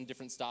elders and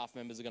different staff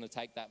members are going to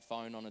take that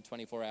phone on a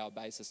 24-hour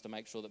basis to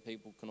make sure that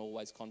people can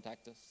always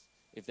contact us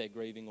if they're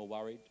grieving or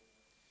worried.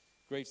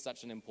 Grief's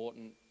such an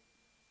important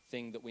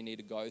thing that we need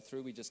to go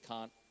through. We just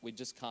can't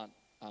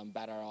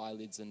bat our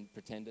eyelids and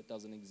pretend it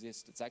doesn't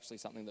exist. It's actually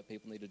something that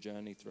people need to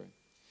journey through,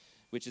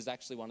 which is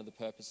actually one of the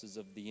purposes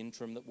of the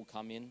interim that will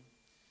come in.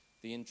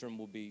 The interim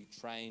will be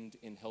trained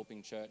in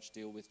helping church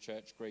deal with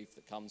church grief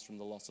that comes from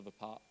the loss of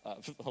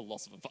a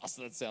loss of a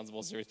pastor. That sounds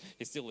more serious.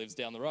 He still lives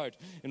down the road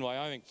in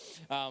Wyoming.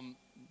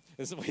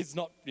 He's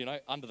not,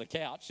 under the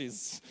couch.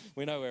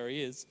 We know where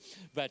he is.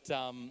 But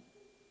I'm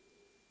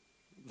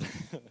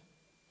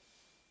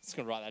just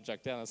going to write that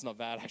joke down. That's not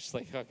bad,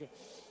 actually.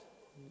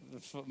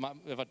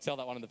 If I tell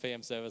that one in the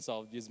PM service,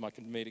 I'll use my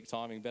comedic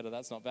timing better.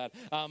 That's not bad.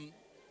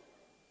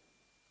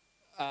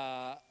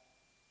 But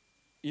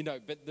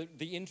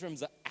the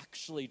interims are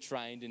actually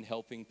trained in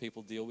helping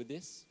people deal with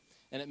this.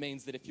 And it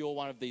means that if you're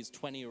one of these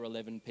 20 or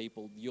 11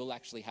 people, you'll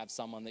actually have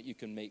someone that you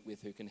can meet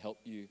with who can help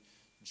you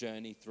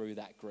journey through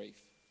that grief.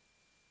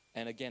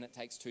 And again, it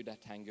takes two to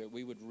tango.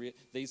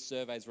 These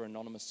surveys were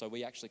anonymous, so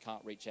we actually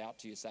can't reach out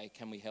to you, say,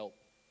 can we help?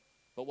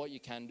 But what you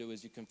can do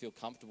is you can feel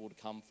comfortable to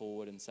come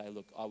forward and say,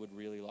 look, I would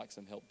really like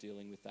some help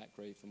dealing with that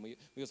grief. And we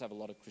also have a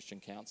lot of Christian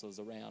counsellors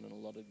around and a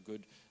lot of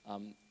good,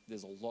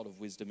 there's a lot of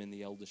wisdom in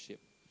the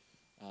eldership.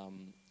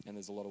 And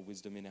there's a lot of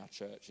wisdom in our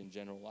church in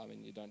general. I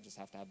mean, you don't just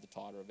have to have the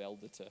title of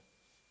elder to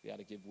be able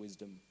to give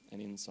wisdom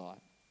and insight.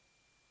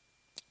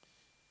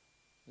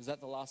 Is that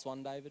the last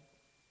one, David?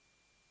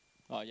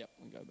 Oh, yep,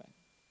 we'll go back.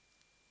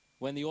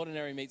 When the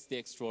ordinary meets the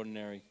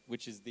extraordinary,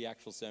 which is the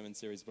actual sermon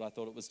series, but I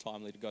thought it was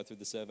timely to go through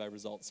the survey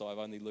results, so I've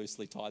only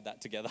loosely tied that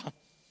together.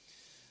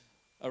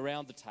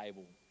 Around the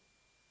table,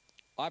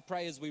 I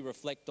pray as we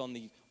reflect on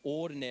the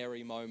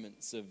ordinary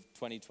moments of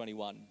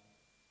 2021,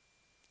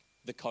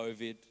 the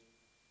COVID,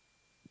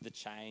 the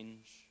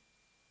change,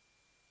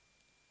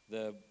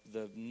 the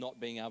not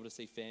being able to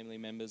see family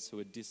members who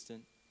are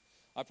distant.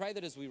 I pray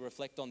that as we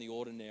reflect on the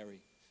ordinary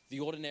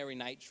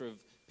nature of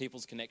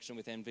people's connection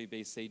with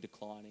NVBC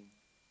declining,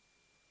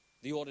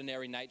 the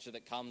ordinary nature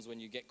that comes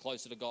when you get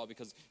closer to God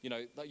because,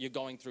 you're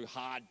going through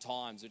hard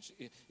times, which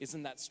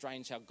isn't that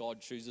strange how God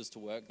chooses to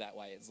work that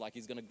way? It's like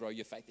he's going to grow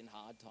your faith in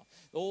hard times.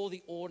 All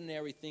the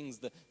ordinary things,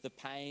 the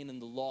pain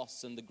and the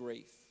loss and the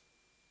grief.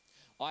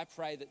 I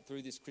pray that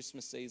through this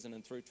Christmas season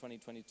and through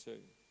 2022,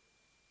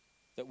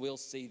 that we'll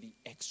see the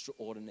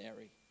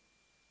extraordinary.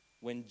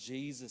 When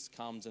Jesus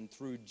comes and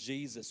through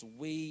Jesus,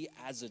 we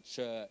as a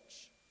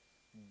church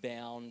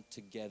bound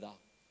together,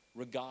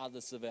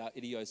 regardless of our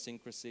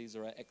idiosyncrasies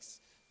or our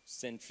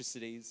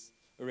eccentricities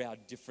or our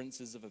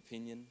differences of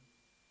opinion.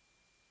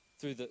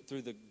 Through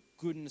the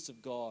goodness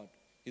of God,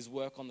 his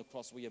work on the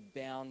cross, we are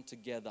bound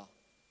together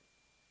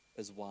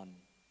as one.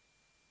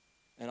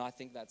 And I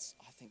think that's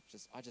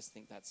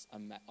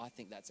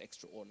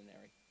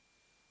extraordinary.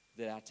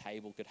 That our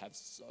table could have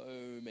so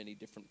many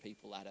different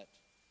people at it,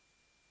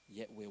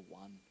 yet we're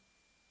one.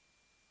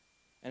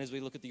 And as we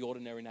look at the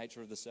ordinary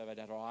nature of the survey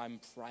data, I'm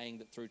praying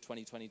that through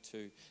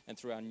 2022 and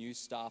through our new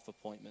staff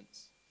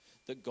appointments,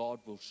 that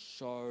God will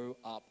show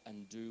up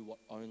and do what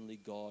only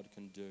God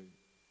can do.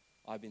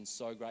 I've been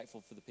so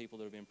grateful for the people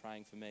that have been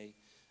praying for me.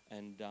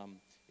 And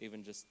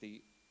even just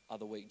the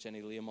other week,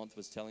 Jenny Learmonth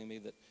was telling me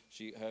that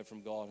she heard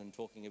from God and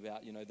talking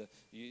about,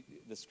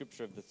 the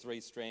scripture of the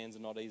 3 strands are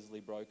not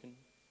easily broken.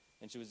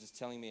 And she was just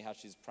telling me how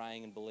she's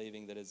praying and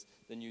believing that as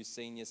the new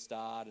seniors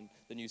start and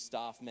the new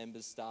staff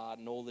members start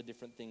and all the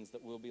different things,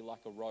 that we'll be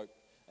like a rope,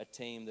 a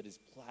team that is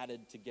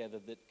plaited together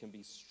that can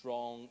be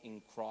strong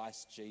in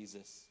Christ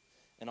Jesus.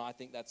 And I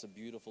think that's a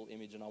beautiful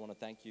image. And I want to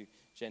thank you,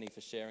 Jenny,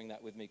 for sharing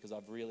that with me, because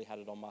I've really had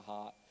it on my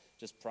heart,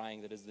 just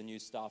praying that as the new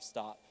staff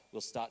start,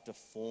 we'll start to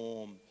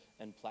form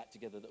and plait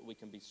together, that we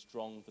can be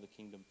strong for the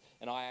kingdom.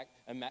 And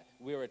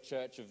we're a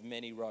church of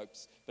many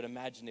ropes, but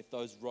imagine if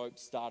those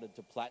ropes started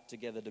to plait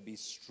together to be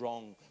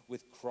strong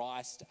with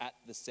Christ at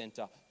the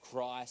center,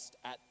 Christ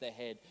at the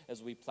head,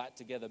 as we plait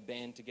together,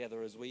 band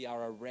together, as we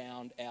are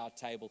around our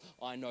table.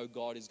 I know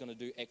God is going to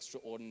do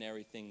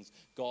extraordinary things.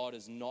 God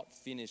is not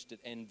finished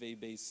at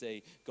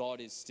NVBC.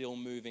 God is still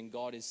moving.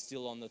 God is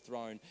still on the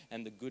throne,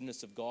 and the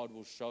goodness of God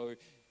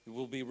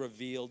will be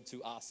revealed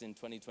to us in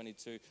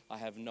 2022. I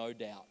have no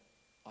doubt.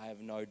 I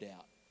have no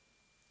doubt.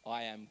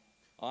 I am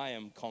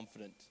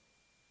confident.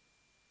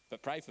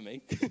 But pray for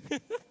me.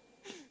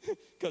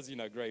 Because,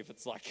 grief,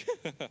 it's like...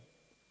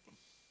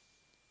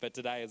 But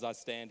today, as I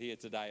stand here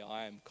today,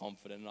 I am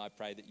confident, and I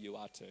pray that you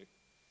are too.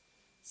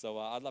 So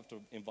I'd love to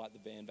invite the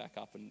band back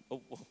up. And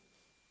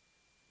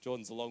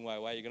Jordan's a long way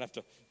away. You're gonna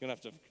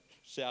have to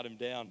shout him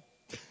down.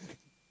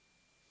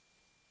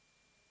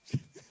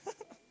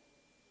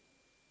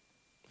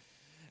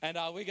 And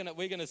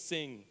we're gonna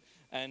sing.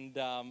 And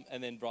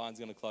then Brian's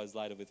going to close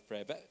later with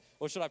prayer.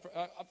 Or should I pray?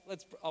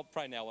 I'll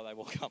pray now while they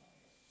walk up.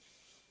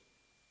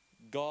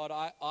 God,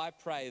 I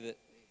pray that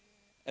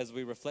as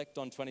we reflect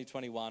on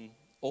 2021,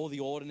 all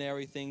the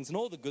ordinary things and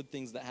all the good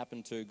things that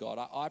happened too,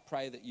 God, I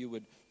pray that you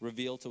would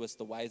reveal to us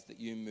the ways that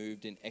you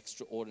moved in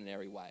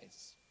extraordinary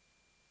ways.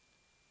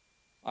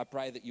 I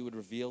pray that you would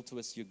reveal to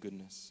us your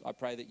goodness. I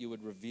pray that you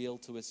would reveal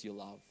to us your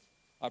love.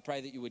 I pray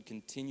that you would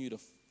continue to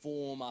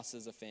form us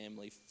as a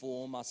family,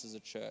 form us as a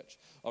church,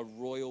 a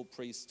royal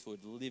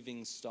priesthood,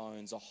 living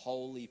stones, a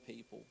holy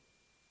people.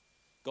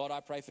 God, I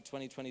pray for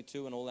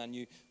 2022 and all our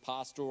new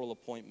pastoral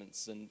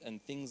appointments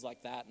and things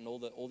like that, and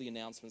all the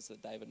announcements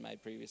that David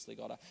made previously,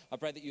 God. I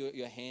pray that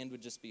your hand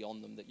would just be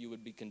on them, that you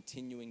would be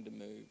continuing to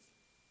move.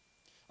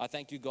 I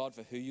thank you, God,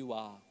 for who you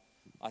are.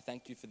 I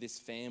thank you for this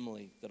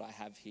family that I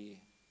have here.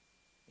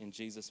 In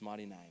Jesus'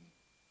 mighty name,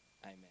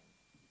 amen.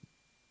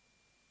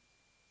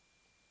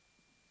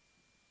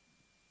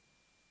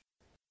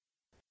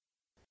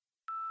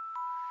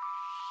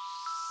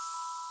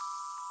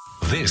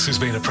 This has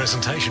been a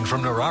presentation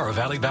from Narara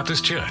Valley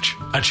Baptist Church,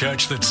 a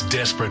church that's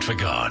desperate for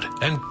God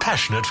and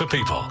passionate for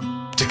people.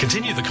 To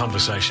continue the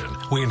conversation,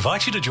 we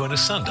invite you to join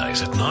us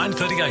Sundays at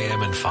 9:30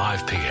 a.m. and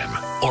 5 p.m.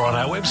 or on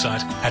our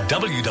website at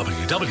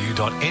www.nvbc.info.